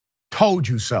told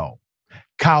you so.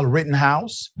 Kyle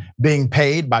Rittenhouse, being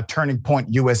paid by Turning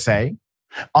Point USA,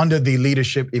 under the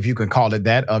leadership, if you can call it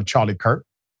that, of Charlie Kirk,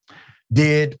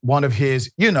 did one of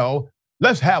his,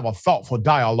 let's have a thoughtful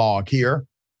dialogue here,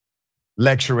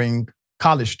 lecturing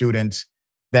college students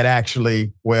that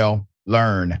actually,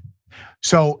 learn.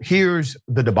 So here's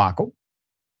the debacle.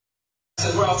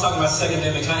 Since we're all talking about Second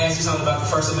Amendment, can I ask you something about the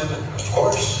First Amendment? Of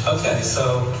course. Okay,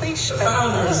 so the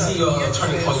founder and CEO of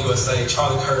Turning Point USA,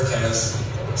 Charlie Kirk, has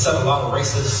said a lot of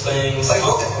racist things. Like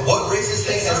what racist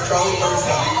thing has Charlie Kirk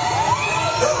said?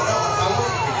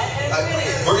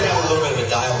 We're gonna have a little bit of a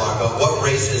dialogue of what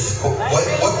racist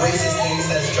things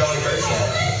has Charlie Kirk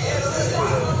said?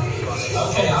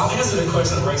 Okay, I'll answer the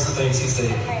question of racist things he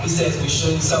said. He says we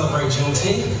shouldn't celebrate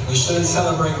Juneteenth. We shouldn't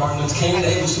celebrate Martin Luther King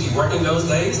Day. We should be working those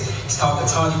days. It's called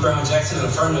Ketanji Brown Jackson, an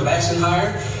affirmative action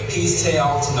hire. He's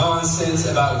talked nonsense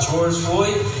about George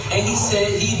Floyd. And he said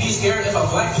he'd be scared if a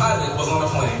black pilot was on a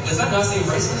plane. Does that not seem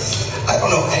racist? I don't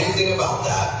know anything about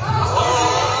that.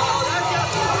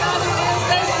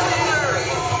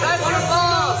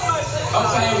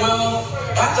 Okay, well,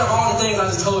 after all the things I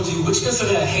just told you, would you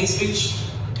consider that hate speech?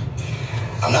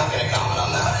 I'm not going to comment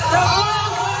on that.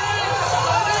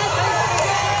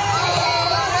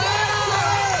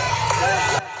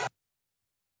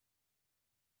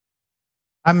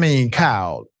 I mean,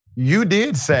 Kyle, you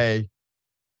did say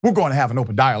we're going to have an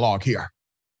open dialogue here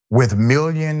with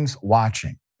millions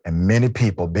watching and many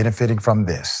people benefiting from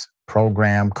this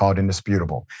program called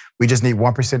Indisputable. We just need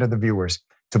 1% of the viewers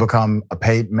to become a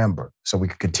paid member so we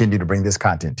can continue to bring this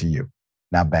content to you.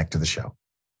 Now back to the show.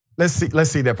 Let's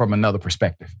see that from another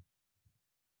perspective.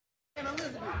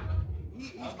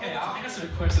 Okay, I'll answer the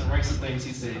question of racist things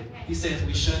he said. He says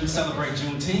we shouldn't celebrate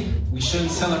Juneteenth. We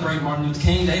shouldn't celebrate Martin Luther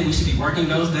King Day. We should be working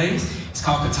those days. It's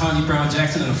called Ketanji Brown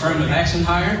Jackson, an affirmative action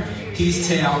hire. He's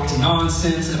talked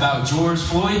nonsense about George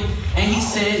Floyd. And he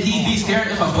said he'd be scared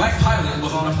if a black pilot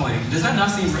was on a plane. Does that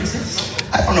not seem racist?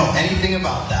 I don't know anything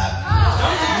about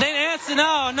that. Then answer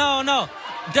no.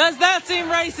 Does that seem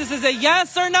racist? Is a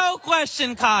yes or no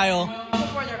question, Kyle?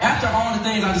 After all the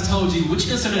things I just told you, would you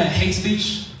consider that hate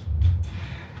speech?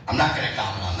 I'm not going to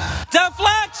comment on that.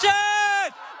 Deflection!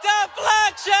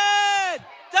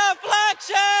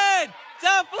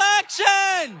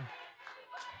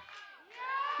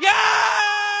 Yeah!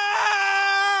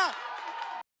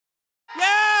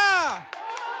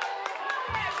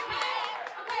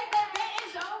 Okay, the bit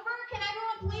is over. Can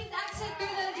everyone please exit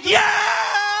through the... Yeah!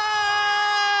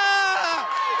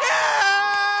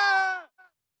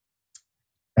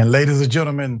 And ladies and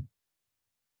gentlemen,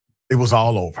 it was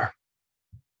all over.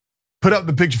 Put up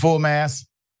the picture full mass.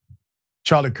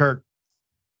 Charlie Kirk,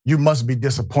 you must be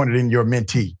disappointed in your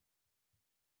mentee.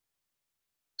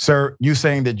 Sir, you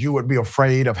saying that you would be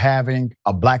afraid of having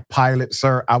a black pilot,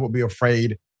 sir? I would be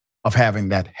afraid of having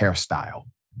that hairstyle.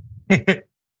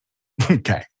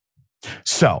 Okay.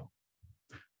 So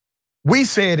we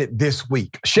said it this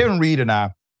week. Sharon Reed and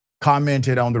I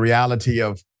commented on the reality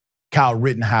of Kyle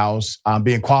Rittenhouse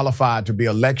being qualified to be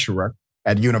a lecturer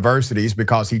at universities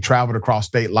because he traveled across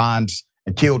state lines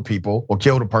and killed people or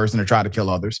killed a person or tried to kill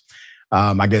others.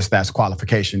 I guess that's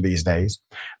qualification these days.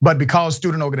 But because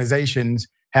student organizations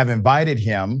have invited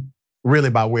him, really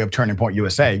by way of Turning Point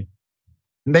USA,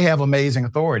 they have amazing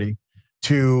authority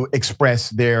to express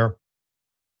their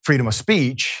freedom of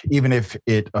speech, even if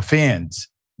it offends.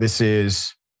 This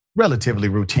is relatively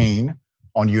routine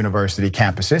on university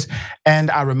campuses.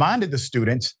 And I reminded the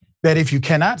students that if you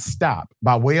cannot stop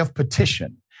by way of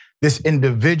petition this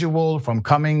individual from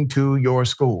coming to your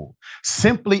school,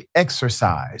 simply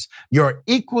exercise your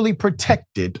equally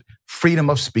protected freedom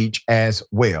of speech as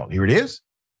well. Here it is.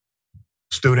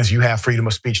 Students, you have freedom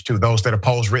of speech too. Those that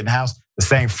oppose Rittenhouse, the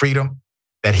same freedom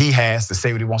that he has to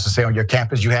say what he wants to say on your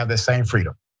campus, you have that same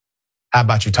freedom. How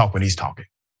about you talk when he's talking?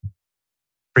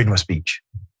 Freedom of speech.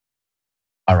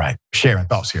 All right, Sharon,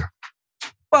 thoughts here.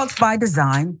 Well, it's by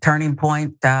design, Turning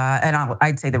Point, and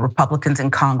I'd say the Republicans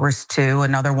in Congress too,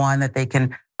 another one that they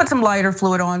can put some lighter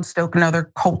fluid on, stoke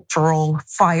another cultural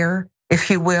fire, if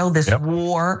you will, this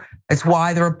war. It's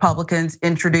why the Republicans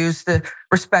introduced the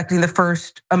Respecting the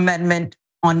First Amendment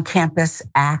on Campus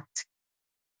Act.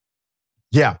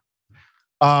 Yeah.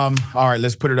 All right,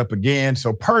 let's put it up again.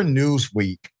 So per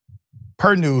Newsweek,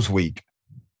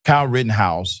 Kyle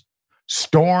Rittenhouse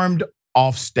stormed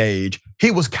off stage.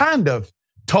 He was kind of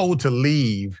told to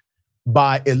leave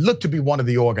by, it looked to be one of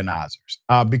the organizers,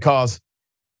 because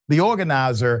the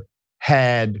organizer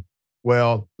had,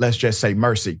 well, let's just say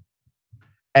mercy,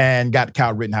 and got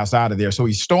Kyle Rittenhouse out of there. So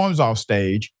he storms off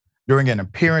stage during an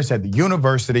appearance at the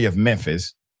University of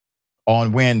Memphis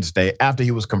on Wednesday after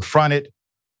he was confronted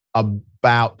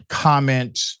about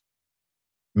comments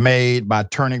made by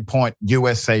Turning Point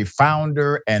USA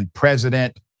founder and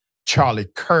president Charlie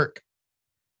Kirk.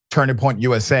 Turning Point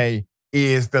USA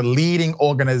is the leading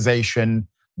organization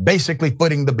basically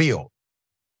footing the bill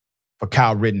for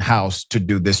Kyle Rittenhouse to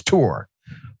do this tour.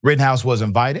 Rittenhouse was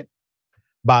invited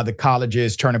by the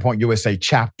college's Turning Point USA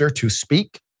chapter to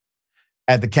speak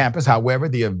at the campus. However,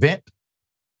 the event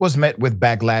was met with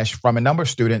backlash from a number of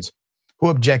students who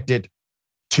objected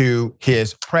to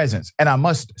his presence. And I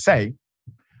must say,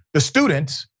 the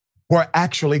students were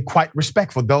actually quite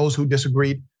respectful. Those who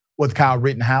disagreed with Kyle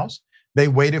Rittenhouse, they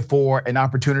waited for an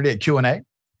opportunity at Q&A.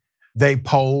 They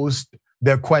posed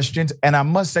their questions. And I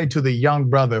must say to the young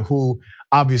brother who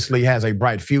obviously has a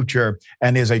bright future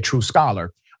and is a true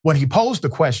scholar, when he posed the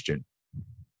question,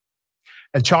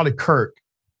 and Charlie Kirk,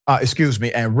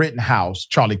 and Rittenhouse,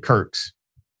 Charlie Kirk's,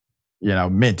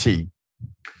 mentee,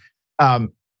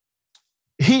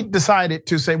 he decided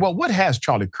to say, well, what has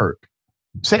Charlie Kirk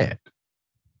said?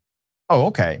 Oh,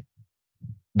 okay.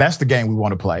 That's the game we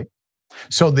want to play.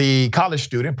 So the college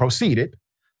student proceeded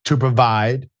to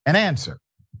provide an answer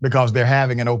because they're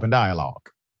having an open dialogue.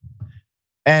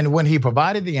 And when he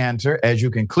provided the answer, as you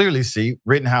can clearly see,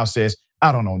 Rittenhouse says,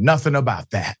 I don't know nothing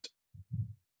about that.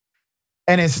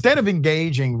 And instead of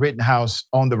engaging Rittenhouse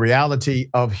on the reality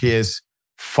of his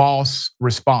false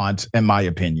response, in my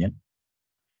opinion,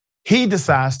 he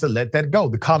decides to let that go.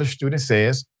 The college student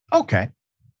says, okay,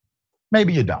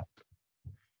 maybe you don't.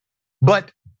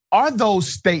 But are those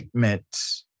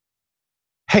statements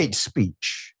hate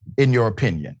speech, in your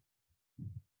opinion?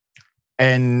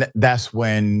 And that's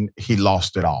when he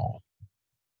lost it all.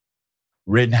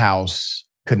 Rittenhouse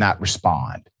could not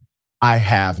respond. I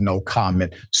have no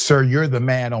comment. Sir, you're the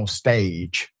man on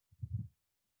stage.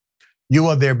 You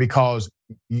are there because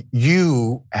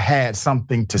you had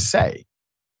something to say.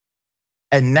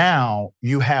 And now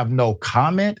you have no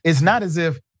comment. It's not as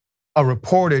if a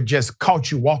reporter just caught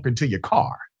you walking to your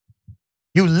car.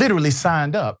 You literally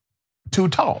signed up to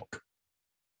talk.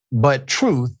 But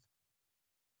truth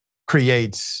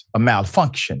creates a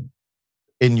malfunction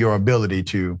in your ability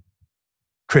to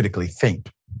critically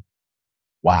think.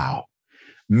 Wow.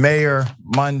 Mayor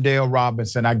Mondale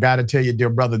Robinson, I gotta tell you, dear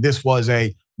brother, this was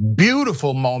a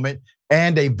beautiful moment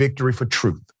and a victory for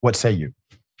truth. What say you?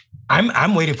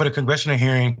 I'm waiting for the congressional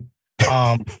hearing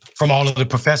from all of the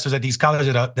professors at these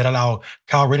colleges that allow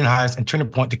Kyle Rittenhouse and Turning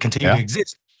Point to continue to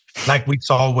exist. Like we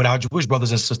saw with our Jewish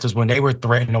brothers and sisters when they were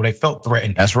threatened or they felt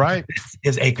threatened. That's right. This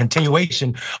is a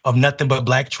continuation of nothing but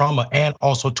Black trauma and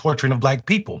also torturing of Black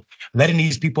people. Letting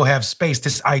these people have space,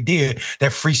 this idea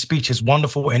that free speech is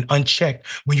wonderful and unchecked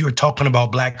when you were talking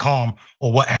about Black calm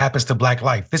or what happens to Black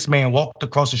life. This man walked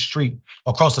across the street,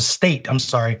 across the state,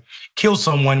 killed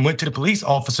someone, went to the police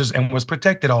officers and was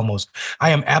protected almost. I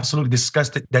am absolutely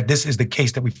disgusted that this is the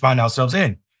case that we find ourselves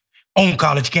in on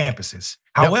college campuses.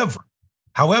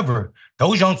 However,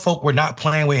 those young folk were not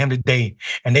playing with him today,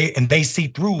 and they see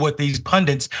through what these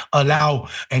pundits allow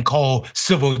and call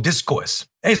civil discourse.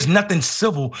 There's nothing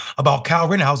civil about Kyle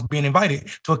Rittenhouse being invited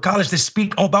to a college to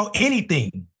speak about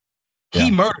anything.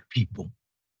 He murdered people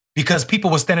because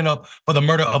people were standing up for the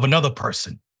murder of another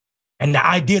person. And the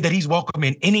idea that he's welcome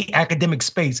in any academic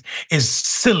space is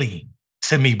silly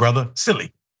to me, brother,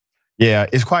 silly. Yeah,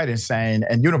 it's quite insane.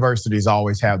 And universities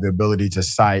always have the ability to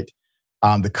cite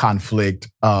the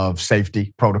conflict of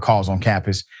safety protocols on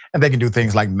campus. And they can do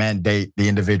things like mandate the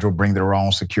individual bring their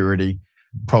own security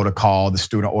protocol. The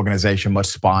student organization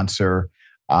must sponsor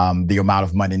the amount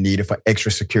of money needed for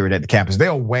extra security at the campus.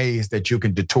 There are ways that you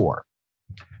can detour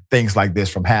things like this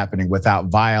from happening without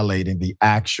violating the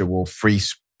actual free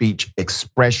speech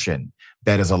expression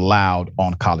that is allowed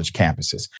on college campuses.